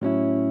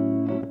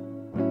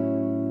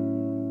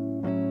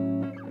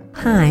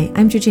Hi,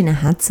 I'm Georgina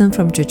Hudson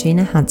from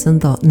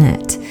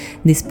georginahudson.net.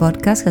 This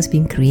podcast has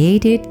been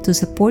created to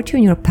support you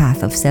in your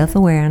path of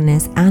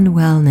self-awareness and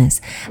wellness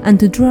and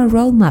to draw a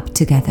roadmap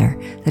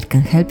together that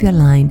can help you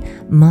align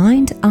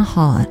mind and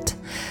heart.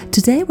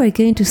 Today we're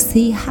going to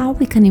see how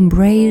we can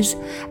embrace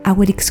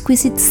our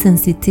exquisite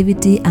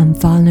sensitivity and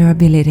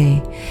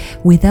vulnerability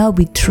without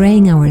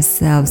betraying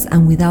ourselves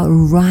and without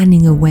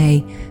running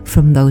away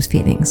from those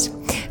feelings.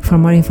 For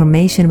more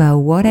information about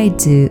what I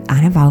do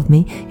and about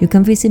me, you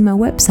can visit my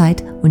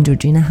website on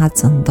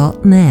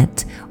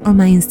georginahudson.net or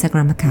my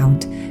Instagram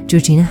account,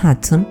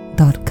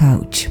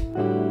 georginahudson.coach.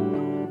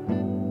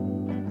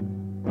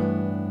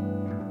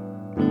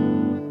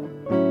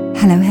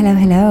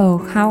 Hello.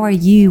 How are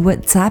you?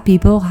 What's up,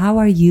 people? How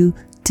are you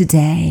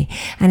today?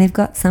 And I've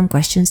got some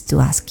questions to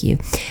ask you.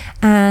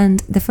 And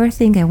the first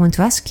thing I want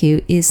to ask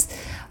you is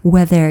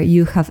whether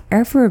you have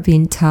ever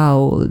been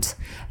told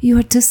you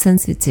are too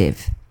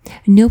sensitive.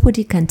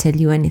 Nobody can tell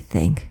you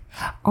anything.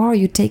 Or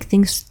you take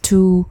things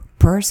too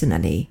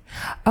personally.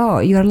 Oh,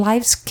 your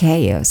life's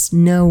chaos.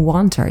 No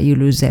wonder you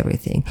lose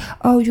everything.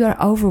 Oh, you are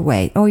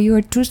overweight. Or you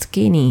are too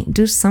skinny.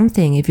 Do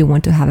something if you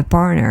want to have a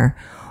partner.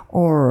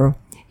 Or,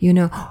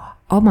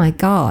 oh my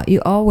God,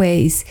 you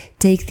always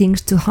take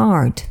things too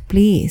hard.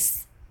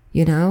 Please,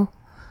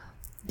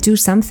 do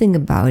something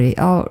about it.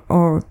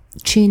 Or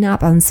chin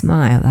up and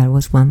smile. That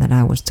was one that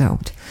I was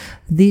told.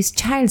 This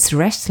child's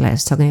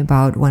restless, talking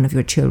about one of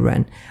your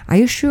children. Are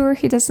you sure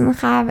he doesn't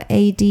have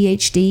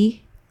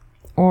ADHD?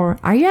 Or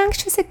are you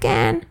anxious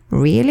again?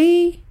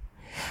 Really?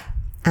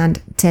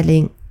 And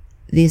telling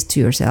this to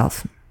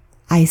yourself.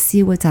 I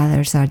see what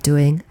others are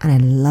doing and I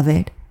love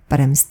it, but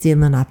I'm still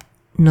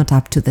not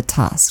up to the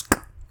task.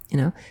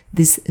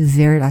 This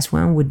very last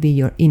one would be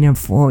your inner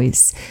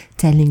voice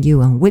telling you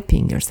and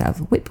whipping yourself.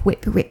 Whip.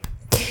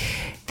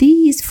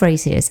 These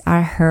phrases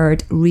are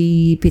heard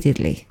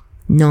repeatedly,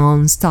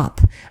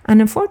 non-stop,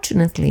 and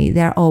unfortunately,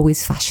 they're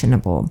always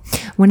fashionable.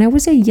 When I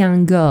was a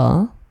young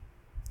girl,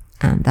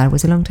 and that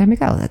was a long time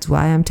ago, that's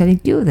why I'm telling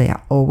you they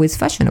are always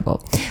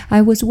fashionable,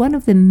 I was one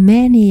of the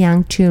many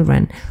young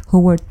children who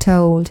were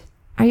told,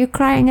 "Are you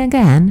crying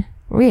again?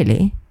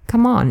 Really?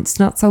 Come on, it's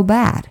not so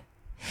bad."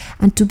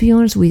 And to be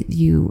honest with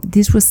you,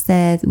 this was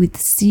said with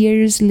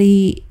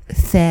seriously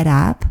fed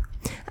up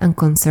and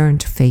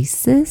concerned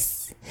faces.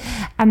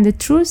 And the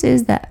truth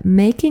is that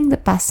making the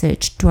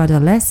passage to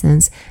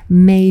adolescence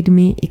made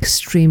me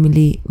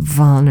extremely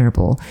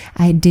vulnerable.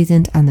 I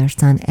didn't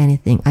understand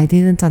anything. I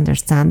didn't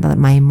understand that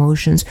my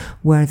emotions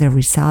were the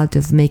result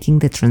of making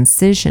the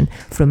transition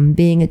from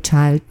being a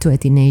child to a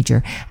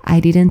teenager. I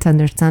didn't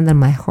understand that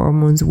my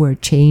hormones were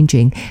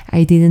changing.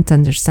 I didn't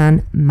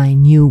understand my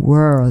new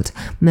world.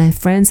 My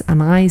friends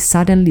and I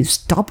suddenly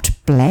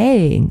stopped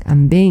playing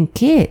and being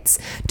kids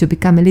to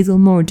become a little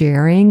more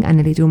daring and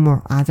a little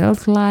more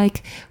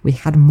adult-like. We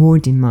had more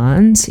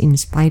demands in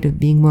spite of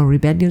being more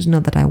rebellious.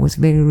 Not that I was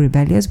very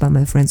rebellious, but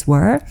my friends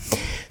were.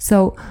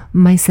 So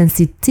my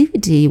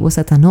sensitivity was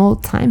at an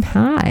all-time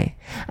high.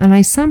 And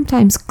I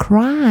sometimes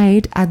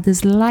cried at the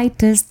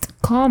slightest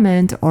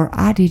comment or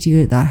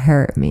attitude that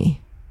hurt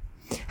me.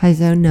 I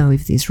don't know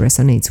if this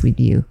resonates with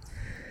you,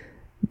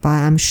 but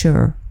I'm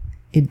sure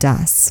it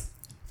does.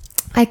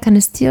 I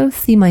can still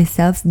see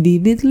myself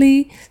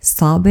vividly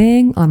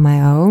sobbing on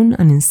my own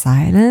and in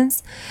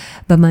silence,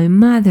 but my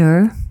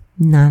mother,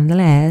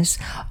 nonetheless,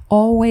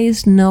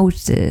 always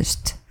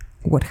noticed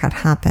what had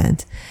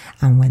happened.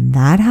 And when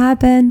that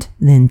happened,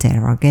 the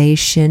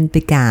interrogation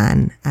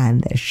began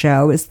and the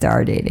show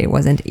started. It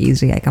wasn't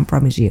easy, I can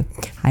promise you.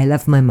 I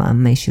love my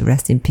mom, may she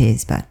rest in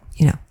peace, but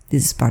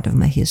this is part of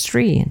my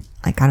history and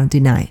I cannot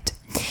deny it.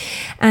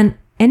 And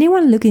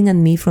anyone looking at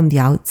me from the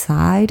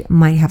outside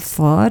might have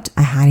thought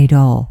I had it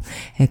all.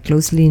 A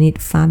closely knit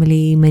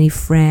family, many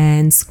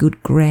friends,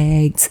 good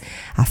grades,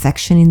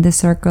 affection in the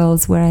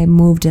circles where I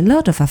moved, a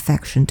lot of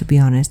affection to be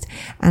honest,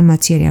 and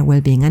material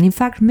well-being. And in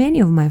fact,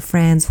 many of my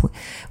friends,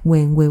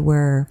 when we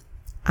were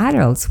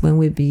adults, when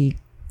we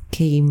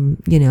became,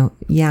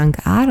 young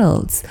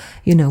adults,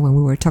 when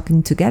we were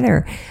talking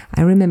together,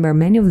 I remember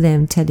many of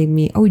them telling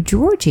me, "Oh,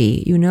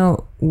 Georgie,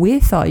 we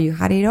thought you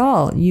had it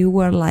all. You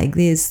were like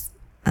this,"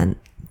 and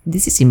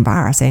this is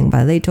embarrassing,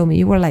 but they told me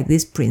you were like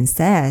this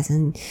princess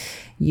and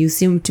you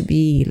seem to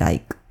be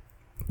like,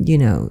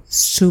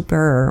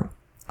 super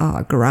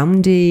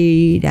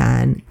grounded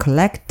and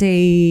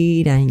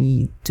collected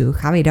and to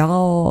have it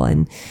all.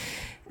 And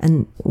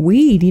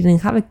we didn't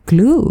have a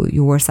clue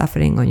you were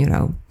suffering on your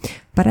own,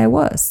 but I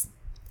was.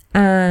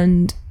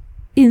 And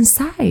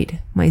inside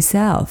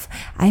myself,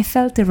 I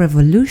felt a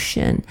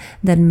revolution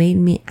that made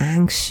me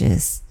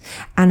anxious.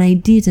 And I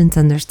didn't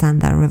understand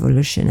that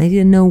revolution. I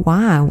didn't know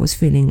why I was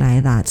feeling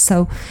like that.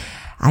 So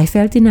I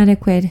felt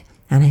inadequate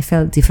and I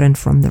felt different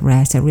from the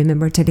rest. I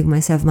remember telling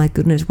myself, my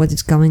goodness, what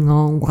is going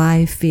on? Why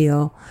I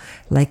feel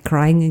like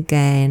crying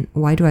again?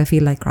 Why do I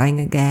feel like crying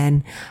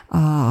again?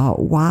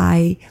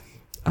 Why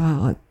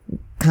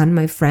can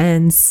my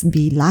friends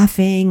be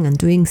laughing and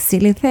doing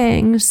silly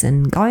things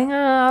and going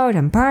out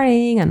and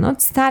partying and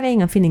not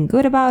studying and feeling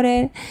good about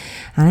it?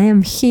 And I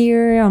am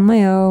here on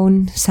my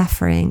own,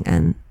 suffering.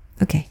 And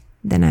okay,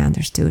 then I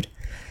understood.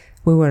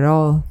 We were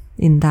all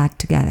in that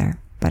together.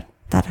 But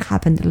that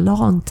happened a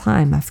long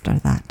time after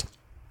that.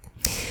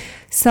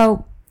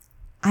 So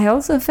I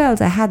also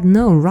felt I had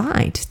no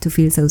right to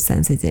feel so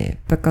sensitive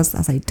because,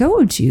 as I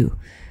told you,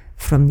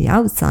 from the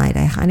outside,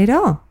 I had it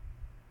all.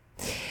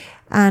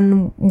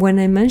 And when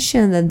I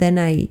mentioned that, then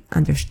I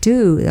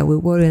understood that we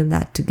were in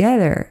that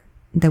together,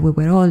 that we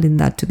were all in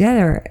that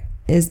together,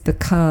 is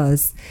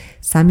because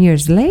some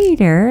years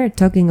later,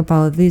 talking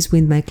about this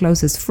with my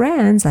closest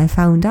friends, I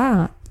found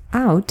out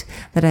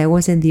that I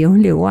wasn't the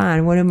only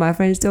one. One of my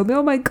friends told me,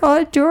 "Oh my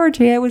God,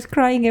 Georgie, I was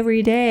crying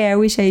every day. I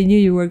wish I knew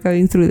you were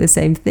going through the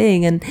same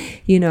thing." And,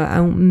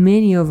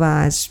 many of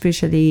us,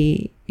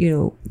 especially,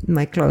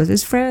 my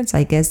closest friends,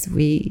 I guess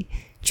we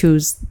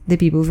choose the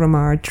people from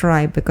our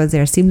tribe because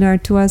they're similar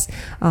to us.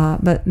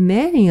 But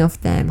many of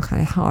them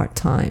had a hard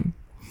time.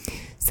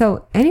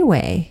 So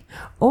anyway,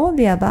 all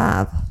the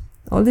above,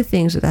 all the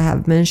things that I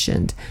have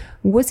mentioned,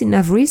 was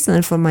enough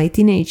reason for my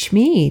teenage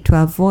me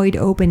to avoid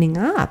opening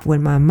up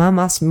when my mom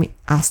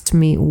asked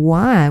me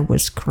why I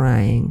was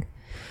crying.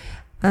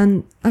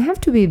 And I have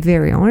to be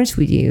very honest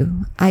with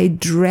you, I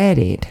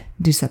dreaded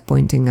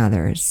disappointing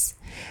others,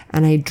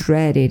 and I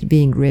dreaded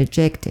being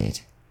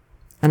rejected,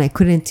 and I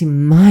couldn't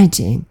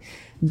imagine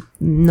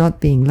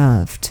not being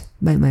loved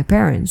by my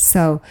parents.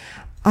 So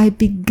I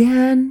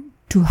began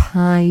to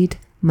hide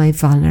my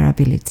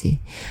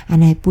vulnerability,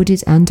 and I put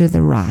it under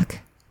the rug,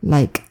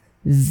 like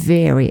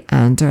very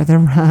under the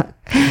rug.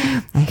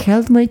 I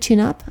held my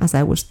chin up as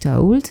I was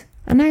told,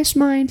 and I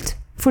smiled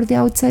for the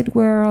outside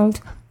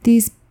world,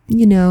 this,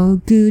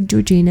 good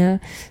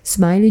Georgina,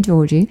 smiley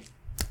Georgie.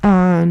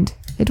 And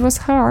it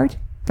was hard,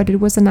 but it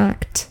was an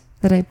act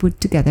that I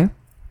put together.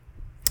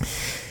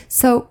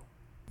 So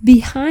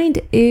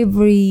behind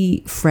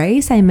every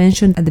phrase I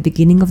mentioned at the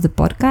beginning of the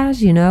podcast,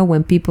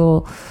 when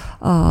people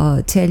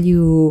tell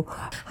you,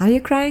 "Are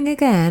you crying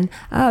again?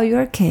 Oh,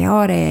 you're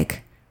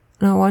chaotic.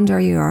 No wonder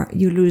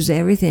you lose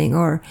everything,"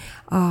 or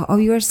 "Oh,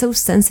 you are so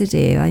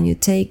sensitive and you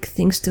take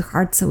things to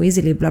heart so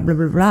easily, blah, blah,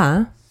 blah,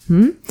 blah."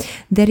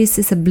 There is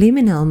a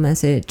subliminal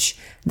message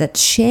that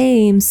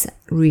shames,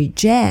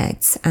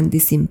 rejects, and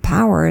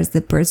disempowers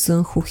the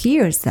person who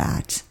hears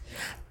that.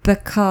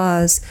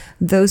 Because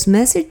those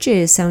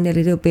messages sound a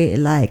little bit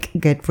like,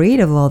 get rid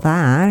of all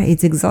that,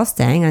 it's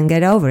exhausting, and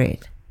get over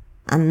it.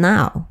 And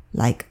now,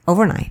 like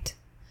overnight.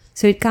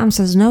 So it comes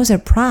as no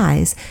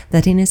surprise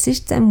that in a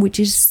system which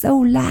is so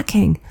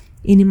lacking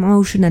in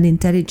emotional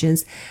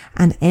intelligence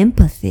and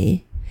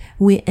empathy,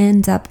 we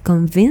end up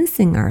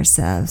convincing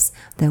ourselves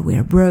that we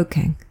are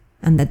broken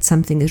and that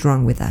something is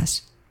wrong with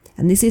us.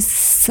 And this is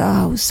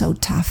so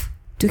tough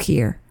to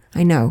hear,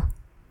 I know.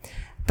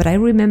 But I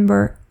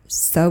remember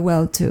so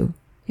well too,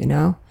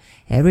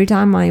 every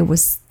time I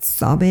was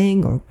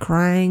sobbing or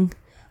crying,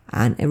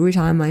 and every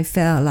time I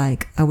felt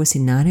like I was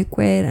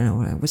inadequate and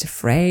I was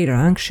afraid or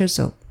anxious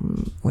or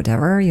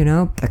whatever,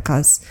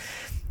 because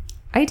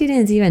I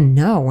didn't even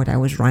know what I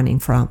was running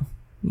from,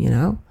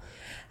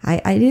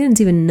 I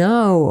didn't even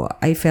know.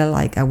 I felt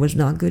like I was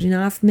not good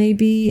enough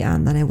maybe,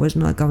 and that I was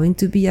not going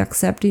to be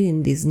accepted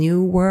in this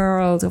new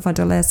world of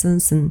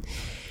adolescence. And,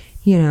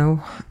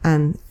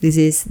 and this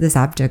is the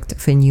subject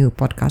of a new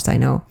podcast, I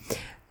know.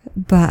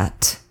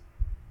 But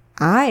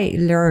I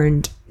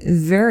learned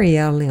very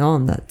early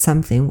on that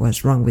something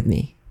was wrong with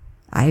me.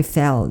 I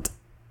felt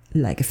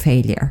like a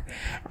failure.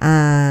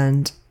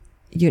 And,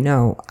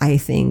 I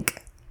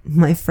think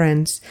my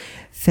friends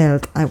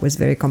felt I was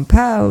very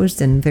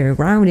composed and very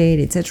grounded,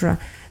 etc.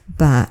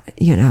 But,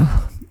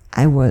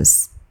 I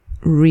was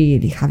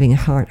really having a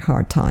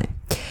hard time.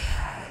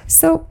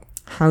 So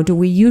how do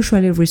we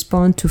usually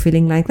respond to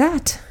feeling like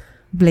that?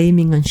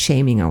 Blaming and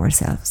shaming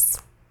ourselves.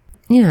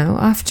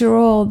 After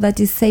all, that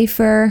is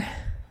safer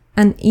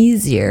and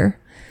easier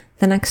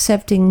than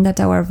accepting that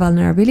our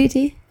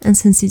vulnerability and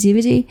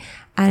sensitivity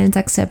aren't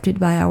accepted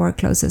by our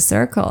closest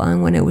circle.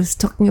 And when I was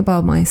talking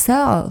about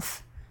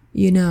myself,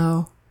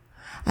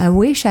 I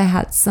wish I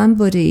had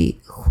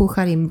somebody who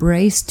had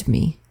embraced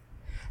me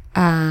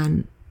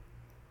and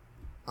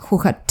who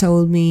had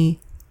told me,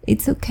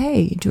 "It's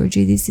okay,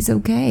 Georgie, this is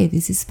okay.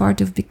 This is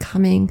part of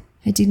becoming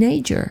a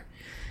teenager.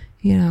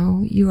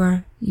 You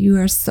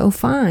are so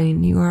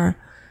fine. You are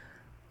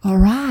all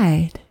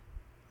right.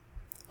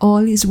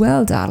 All is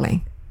well,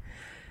 darling."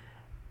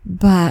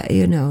 But,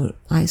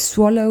 I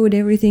swallowed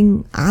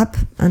everything up,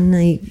 and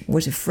I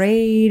was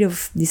afraid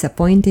of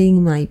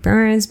disappointing my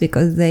parents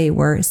because they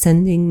were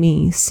sending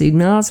me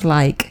signals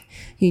like,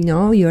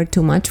 you are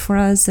too much for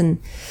us. And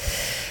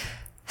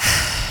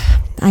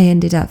I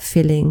ended up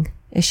feeling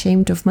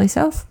ashamed of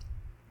myself.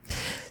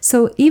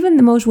 So even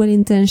the most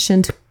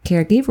well-intentioned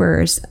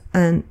caregivers,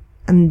 and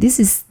this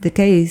is the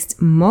case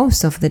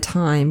most of the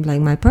time,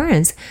 like my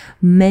parents,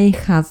 may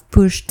have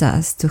pushed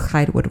us to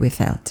hide what we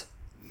felt.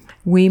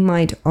 We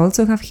might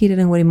also have hidden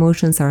our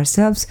emotions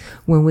ourselves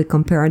when we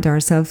compared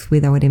ourselves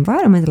with our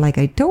environment. Like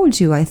I told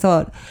you, I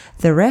thought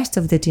the rest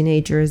of the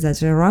teenagers that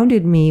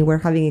surrounded me were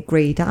having a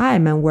great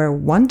time and were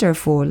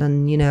wonderful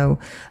and,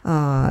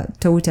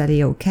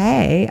 totally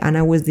okay. And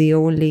I was the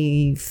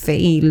only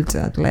failed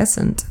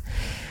adolescent.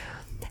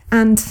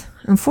 And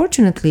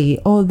unfortunately,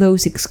 all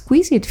those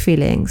exquisite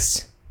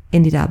feelings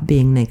ended up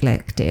being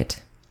neglected.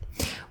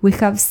 We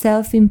have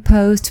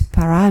self-imposed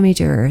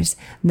parameters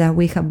that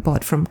we have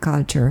bought from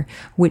culture,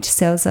 which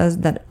tells us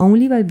that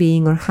only by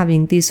being or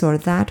having this or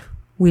that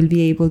we'll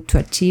be able to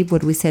achieve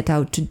what we set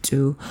out to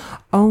do.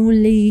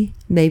 Only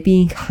by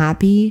being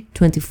happy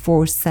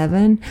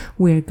 24/7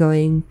 we're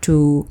going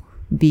to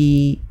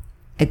be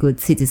a good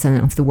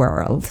citizen of the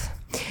world.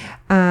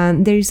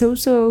 And there is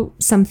also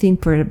something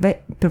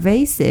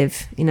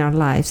pervasive in our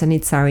lives, and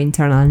it's our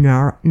internal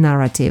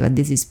narrative, and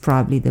this is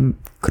probably the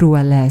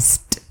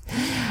cruelest.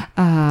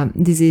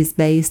 This is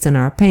based on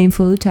our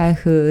painful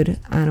childhood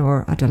and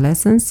our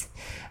adolescence,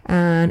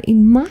 and it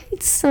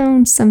might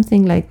sound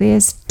something like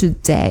this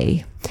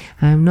today.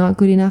 I'm not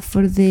good enough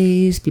for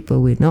this.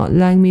 People will not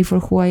like me for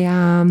who I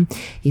am.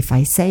 If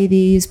I say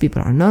this,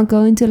 people are not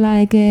going to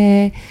like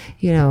it.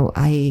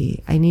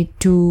 I need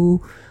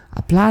to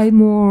apply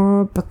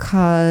more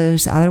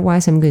because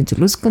otherwise I'm going to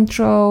lose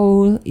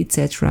control,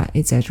 etc.,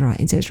 etc.,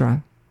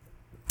 etc.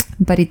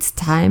 But it's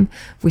time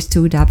we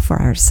stood up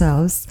for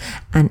ourselves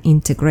and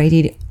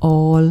integrated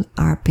all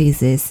our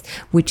pieces,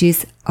 which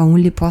is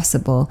only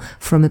possible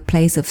from a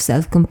place of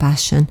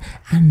self-compassion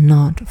and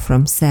not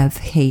from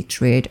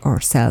self-hatred or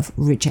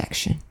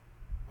self-rejection.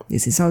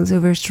 This is also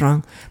very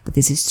strong, but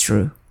this is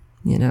true,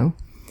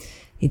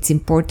 It's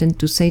important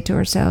to say to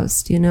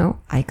ourselves,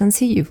 I can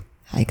see you.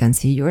 I can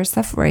see you are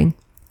suffering.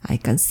 I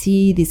can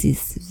see this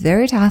is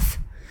very tough,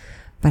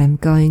 but I'm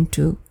going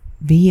to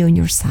be on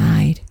your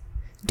side.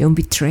 Don't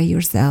betray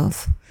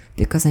yourself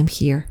because I'm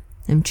here.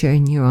 I'm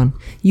cheering you on.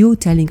 You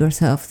telling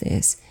yourself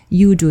this.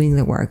 You doing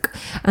the work.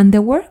 And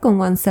the work on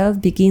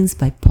oneself begins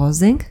by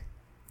pausing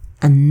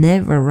and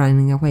never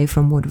running away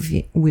from what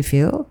we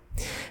feel,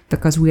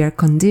 because we are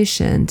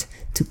conditioned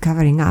to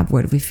covering up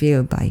what we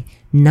feel by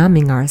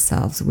numbing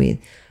ourselves with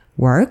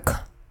work,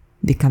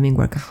 becoming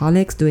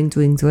workaholics,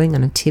 doing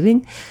and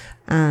achieving,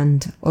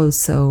 and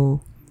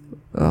also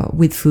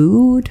with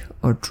food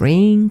or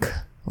drink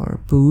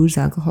or booze,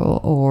 alcohol,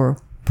 or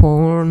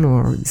porn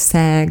or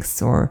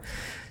sex or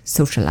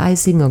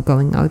socializing or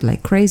going out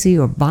like crazy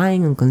or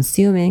buying and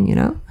consuming,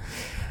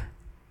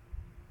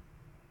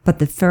 But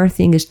the third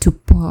thing is to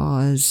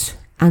pause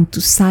and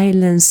to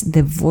silence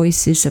the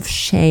voices of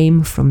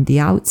shame from the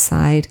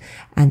outside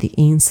and the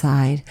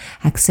inside,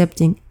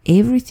 accepting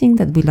everything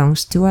that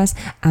belongs to us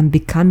and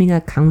becoming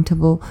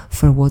accountable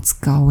for what's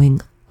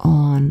going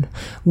on.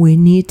 We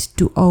need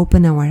to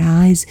open our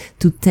eyes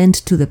to tend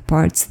to the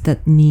parts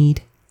that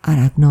need our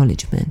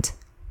acknowledgement.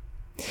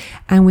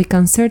 And we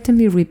can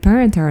certainly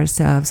reparent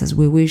ourselves as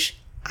we wish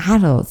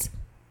adults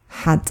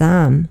had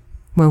done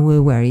when we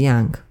were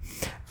young.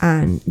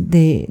 And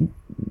the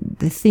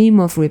theme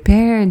of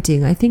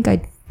reparenting, I think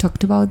I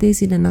talked about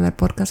this in another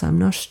podcast.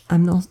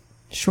 I'm not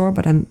sure,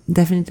 but I'm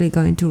definitely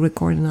going to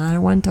record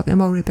another one talking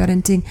about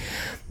reparenting.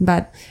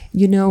 But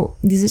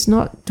this is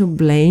not to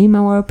blame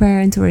our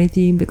parents or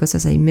anything, because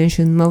as I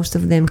mentioned, most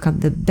of them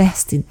have the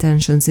best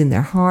intentions in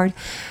their heart,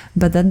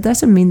 but that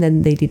doesn't mean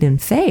that they didn't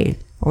fail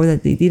or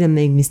that they didn't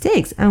make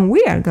mistakes. And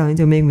we are going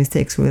to make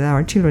mistakes with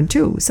our children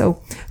too.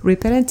 So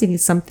reparenting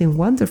is something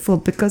wonderful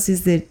because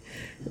it's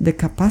the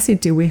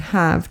capacity we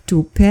have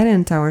to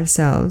parent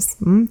ourselves,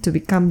 to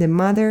become the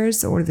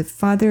mothers or the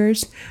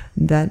fathers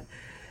that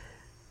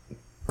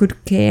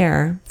could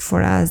care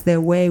for us the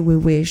way we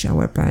wish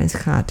our parents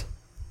had.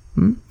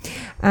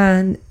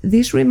 And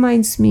this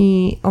reminds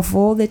me of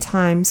all the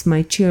times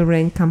my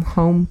children come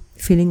home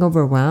feeling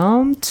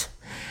overwhelmed.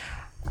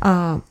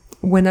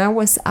 When I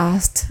was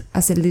asked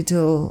as a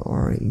little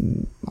or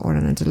an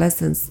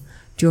adolescent,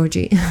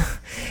 Georgie,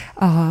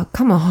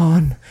 come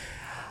on,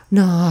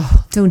 no,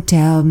 don't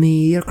tell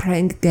me, you're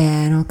crying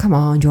again. Oh, come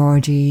on,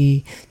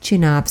 Georgie,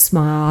 chin up,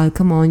 smile,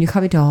 come on, you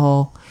have it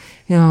all.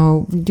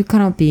 You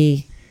cannot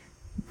be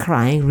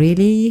crying,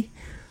 really?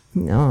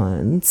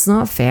 No, it's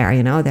not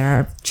fair, there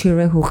are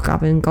children who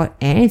haven't got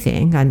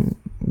anything, and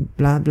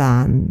blah,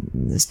 blah, and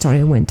the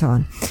story went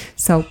on.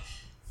 So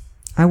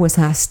I was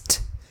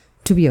asked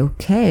to be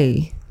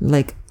okay,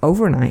 like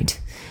overnight.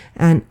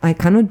 And I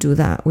cannot do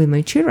that with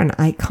my children.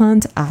 I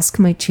can't ask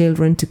my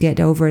children to get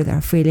over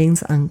their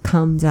feelings and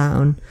calm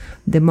down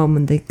the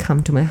moment they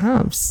come to my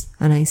house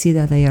and I see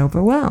that they are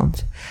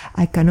overwhelmed.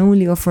 I can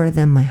only offer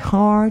them my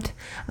heart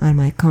and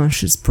my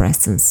conscious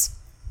presence.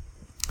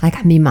 I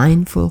can be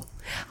mindful.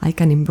 I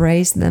can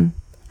embrace them.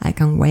 I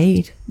can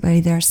wait by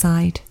their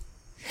side.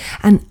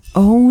 And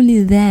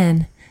only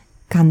then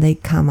can they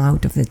come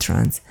out of the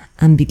trance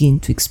and begin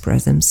to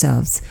express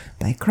themselves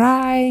by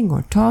crying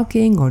or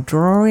talking or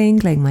drawing,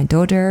 like my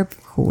daughter,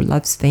 who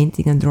loves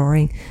painting and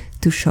drawing,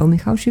 to show me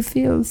how she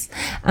feels.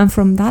 And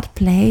from that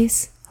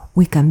place,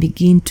 we can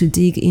begin to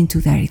dig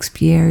into their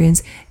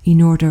experience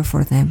in order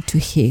for them to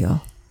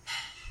heal.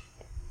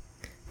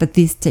 But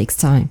this takes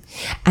time.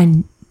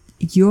 And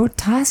your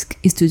task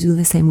is to do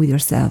the same with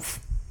yourself.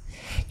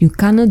 You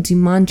cannot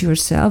demand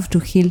yourself to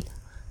heal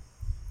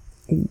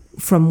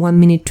from one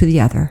minute to the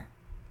other.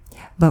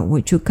 But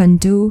what you can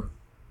do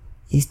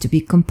is to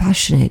be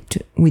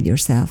compassionate with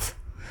yourself,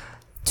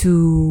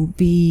 to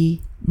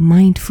be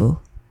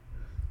mindful,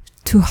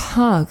 to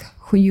hug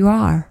who you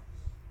are,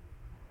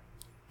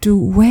 to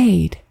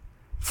wait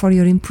for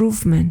your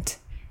improvement,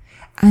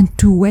 and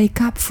to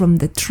wake up from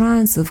the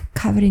trance of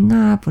covering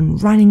up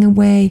and running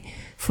away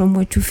from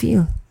what you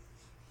feel.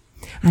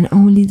 And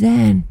only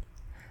then,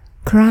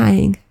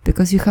 crying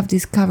because you have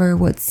discovered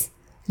what's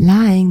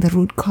lying, the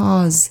root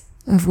cause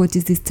of what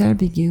is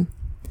disturbing you,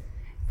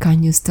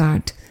 can you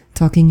start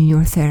talking in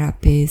your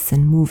therapist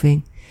and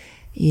moving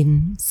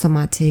in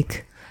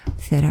somatic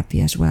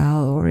therapy as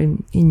well, or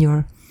in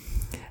your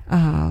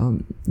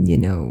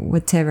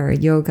whatever,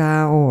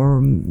 yoga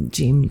or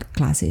gym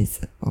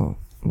classes, or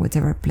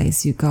whatever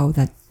place you go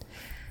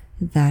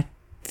that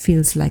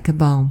feels like a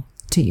balm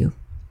to you.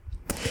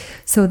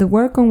 So the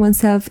work on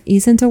oneself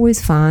isn't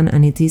always fun,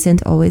 and it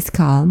isn't always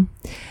calm,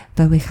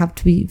 but we have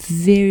to be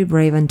very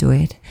brave and do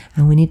it.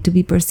 And we need to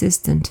be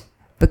persistent,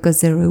 because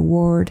the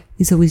reward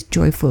is always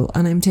joyful.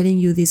 And I'm telling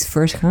you this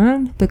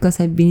firsthand because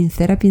I've been in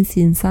therapy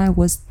since I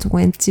was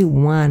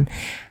 21,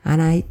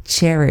 and I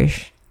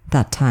cherish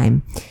that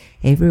time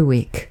every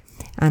week.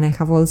 And I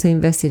have also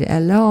invested a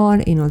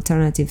lot in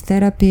alternative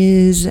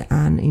therapies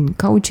and in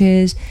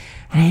coaches,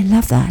 and I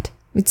love that.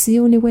 It's the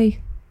only way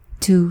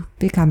to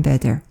become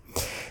better.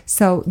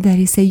 So there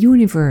is a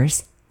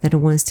universe that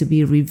wants to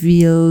be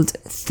revealed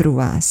through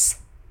us,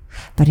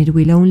 but it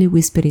will only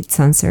whisper its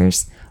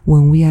answers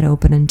when we are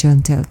open and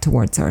gentle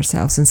towards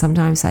ourselves. And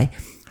sometimes I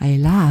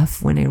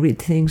laugh when I read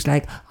things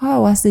like,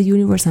 oh, ask the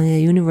universe and the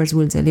universe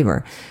will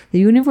deliver. The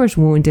universe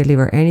won't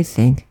deliver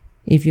anything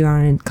if you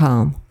aren't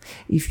calm,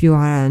 if you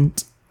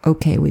aren't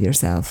okay with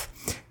yourself.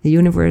 The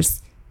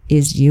universe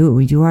is you.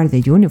 You are the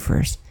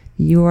universe.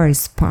 You are a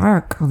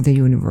spark of the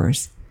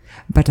universe.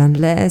 But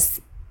unless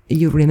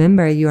you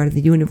remember you are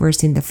the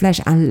universe in the flesh,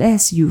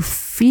 unless you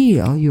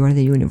feel you are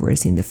the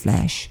universe in the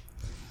flesh,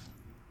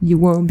 you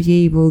won't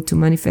be able to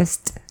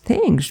manifest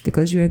things,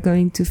 because you are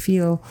going to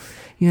feel,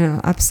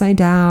 upside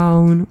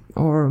down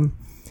or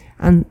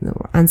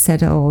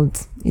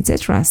unsettled,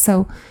 etc.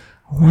 So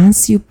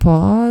once you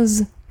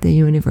pause, the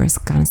universe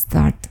can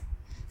start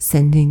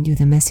sending you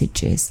the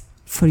messages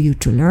for you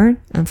to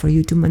learn and for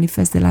you to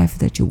manifest the life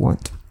that you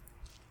want.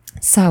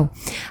 So,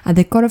 at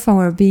the core of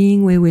our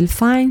being, we will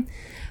find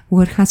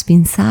what has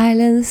been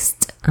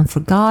silenced and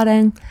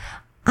forgotten,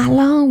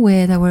 along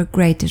with our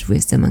greatest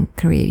wisdom and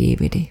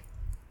creativity.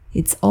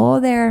 It's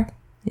all there.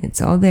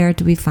 It's all there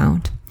to be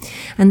found.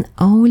 And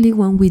only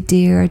when we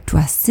dare to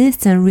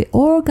assist and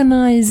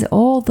reorganize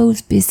all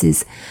those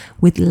pieces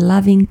with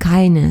loving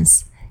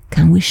kindness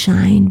can we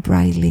shine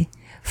brightly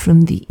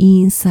from the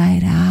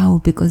inside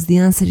out, because the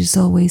answer is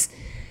always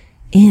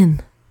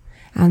in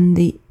and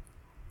the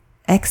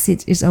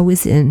exit is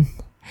always in.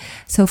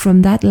 So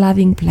from that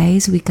loving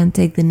place, we can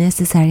take the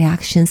necessary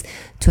actions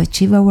to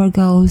achieve our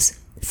goals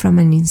from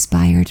an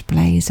inspired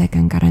place. I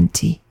can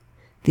guarantee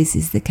this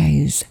is the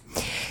case.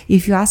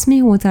 If you ask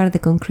me what are the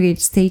concrete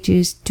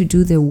stages to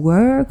do the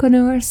work on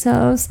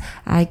ourselves,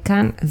 I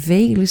can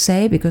vaguely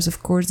say, because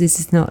of course this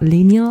is not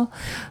linear,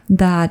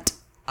 that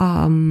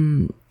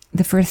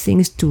the first thing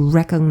is to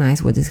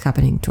recognize what is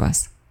happening to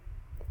us.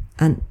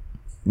 And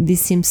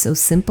this seems so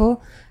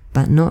simple,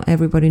 but not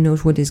everybody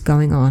knows what is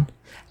going on.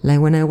 Like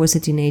when I was a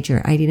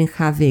teenager, I didn't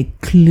have a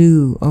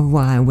clue of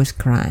why I was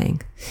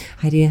crying.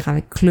 I didn't have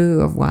a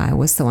clue of why I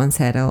was so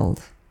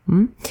unsettled.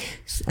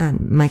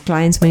 And my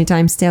clients many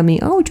times tell me,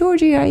 oh,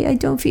 Georgie, I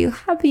don't feel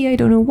happy. I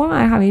don't know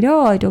why I have it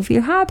all. I don't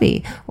feel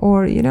happy.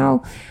 Or,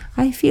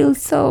 I feel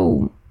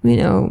so,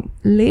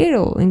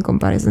 little in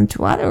comparison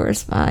to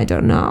others. I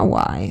don't know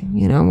why,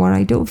 or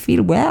I don't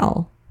feel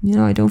well.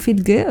 I don't feel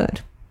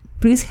good.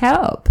 Please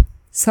help.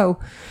 So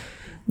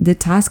the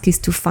task is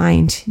to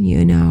find,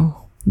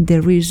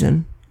 the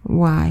reason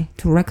why,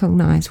 to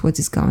recognize what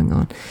is going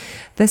on.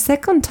 The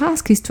second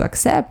task is to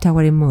accept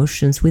our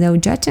emotions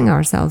without judging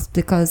ourselves,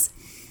 because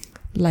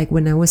like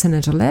when I was an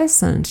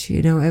adolescent,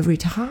 every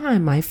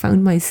time I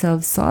found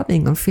myself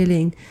sobbing or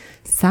feeling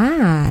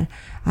sad,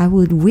 I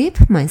would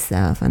whip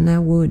myself and I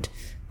would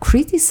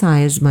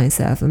criticize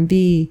myself and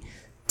be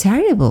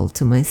terrible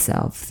to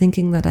myself,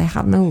 thinking that I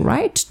have no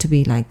right to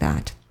be like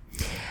that.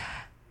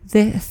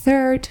 The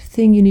third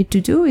thing you need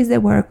to do is the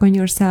work on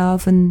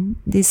yourself, and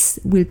this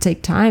will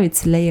take time.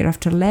 It's layer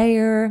after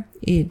layer.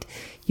 You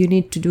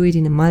need to do it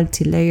in a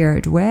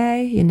multi-layered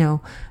way,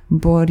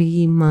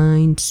 body,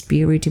 mind,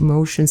 spirit,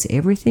 emotions,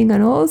 everything.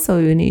 And also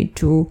you need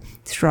to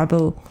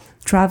travel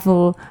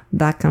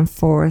back and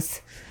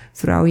forth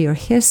throughout your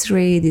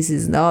history. This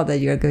is not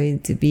that you're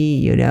going to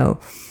be,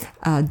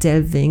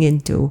 delving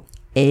into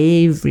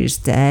every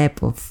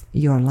step of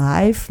your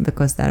life,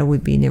 because that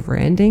would be never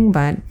ending.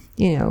 But,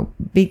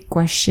 big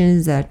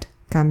questions that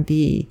can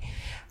be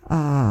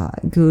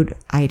good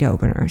eye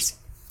openers.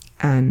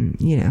 And,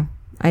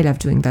 I love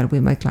doing that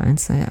with my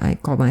clients. I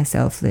call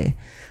myself the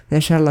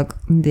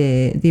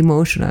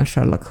emotional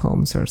Sherlock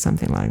Holmes or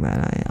something like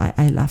that.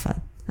 I laugh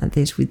at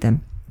this with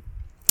them.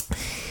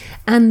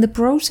 And the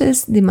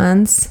process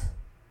demands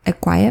a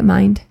quiet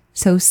mind.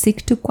 So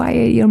seek to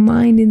quiet your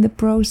mind in the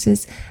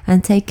process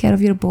and take care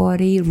of your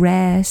body,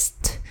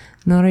 rest,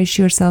 nourish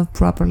yourself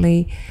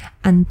properly,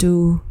 and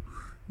do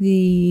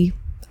the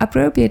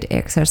appropriate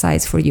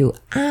exercise for you.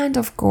 And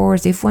of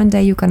course, if one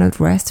day you cannot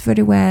rest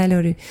very well,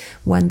 or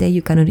one day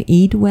you cannot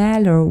eat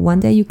well, or one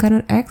day you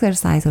cannot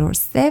exercise, or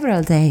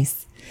several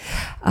days,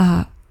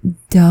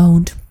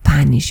 don't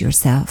punish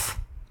yourself.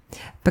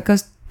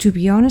 Because to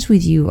be honest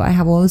with you, I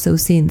have also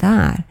seen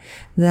that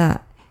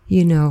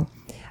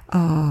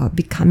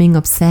becoming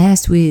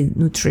obsessed with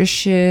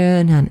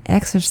nutrition and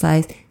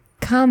exercise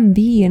can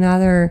be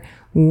another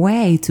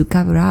way to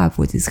cover up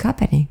what is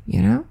happening,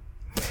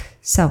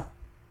 So,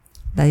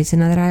 that is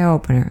another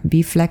eye-opener.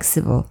 Be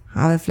flexible.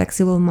 Have a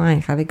flexible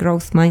mind. Have a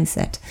growth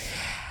mindset.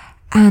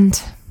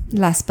 And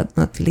last but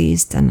not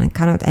least, and I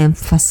cannot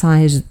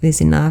emphasize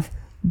this enough,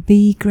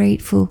 be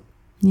grateful.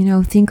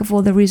 Think of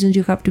all the reasons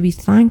you have to be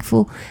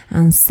thankful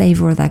and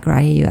savor that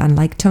gratitude. And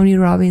like Tony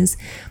Robbins,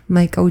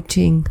 my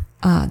coaching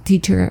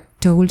teacher,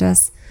 told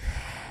us,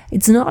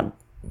 it's not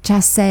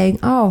just saying,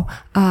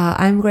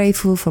 I'm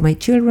grateful for my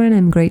children,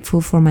 I'm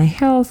grateful for my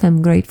health,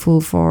 I'm grateful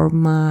for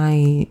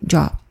my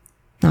job.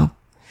 No,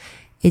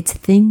 it's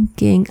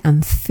thinking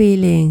and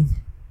feeling,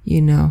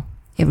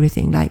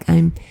 everything. Like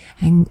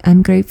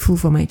I'm grateful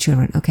for my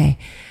children. Okay,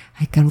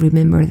 I can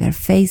remember their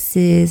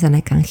faces and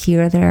I can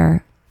hear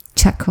their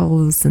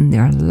chuckles and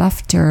their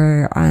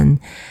laughter, and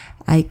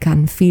I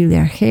can feel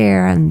their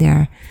hair and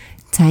their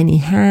tiny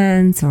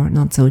hands, or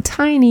not so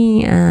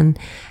tiny, and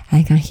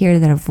I can hear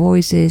their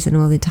voices, and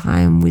all the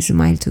time we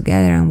smile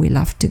together and we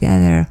laugh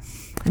together,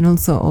 and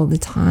also all the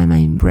times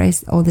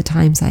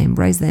I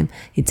embrace them,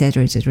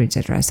 etc., etc.,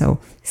 etc. So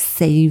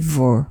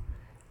savor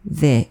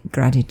the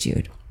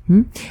gratitude.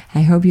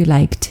 I hope you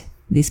liked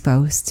this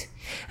post.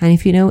 And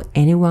if you know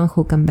anyone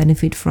who can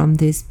benefit from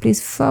this,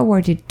 please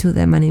forward it to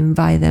them and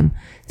invite them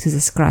to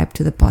subscribe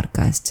to the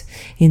podcast.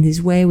 In this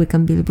way, we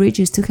can build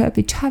bridges to help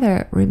each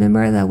other.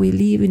 Remember that we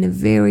live in a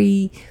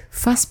very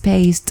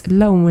fast-paced,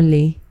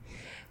 lonely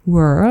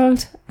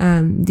world.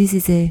 This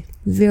is a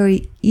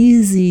very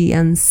easy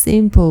and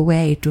simple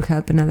way to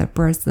help another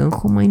person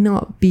who might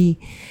not be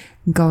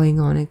going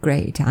on a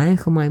great time,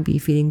 who might be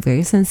feeling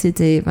very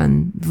sensitive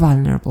and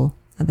vulnerable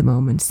at the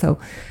moment. So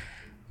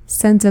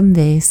send them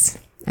this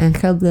and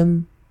help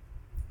them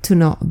to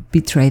not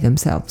betray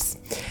themselves.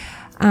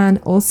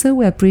 And also,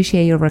 we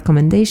appreciate your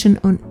recommendation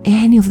on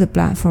any of the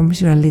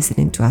platforms you are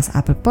listening to us,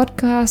 Apple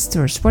Podcasts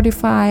or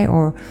Spotify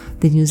or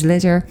the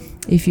newsletter,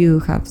 if you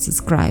have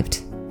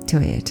subscribed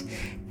to it.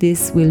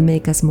 This will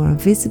make us more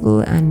visible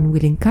and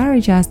will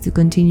encourage us to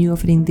continue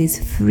offering this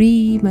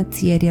free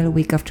material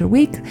week after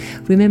week.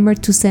 Remember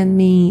to send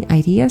me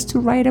ideas to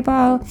write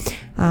about.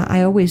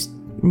 I always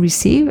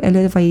receive a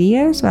lot of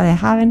ideas, but I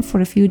haven't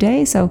for a few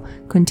days, so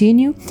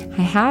continue.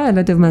 I have a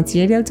lot of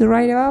material to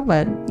write about,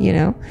 but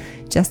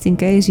just in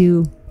case,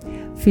 you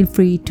feel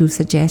free to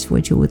suggest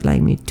what you would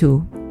like me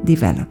to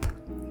develop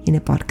in a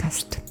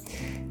podcast.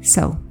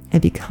 So, a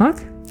big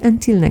hug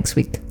until next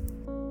week.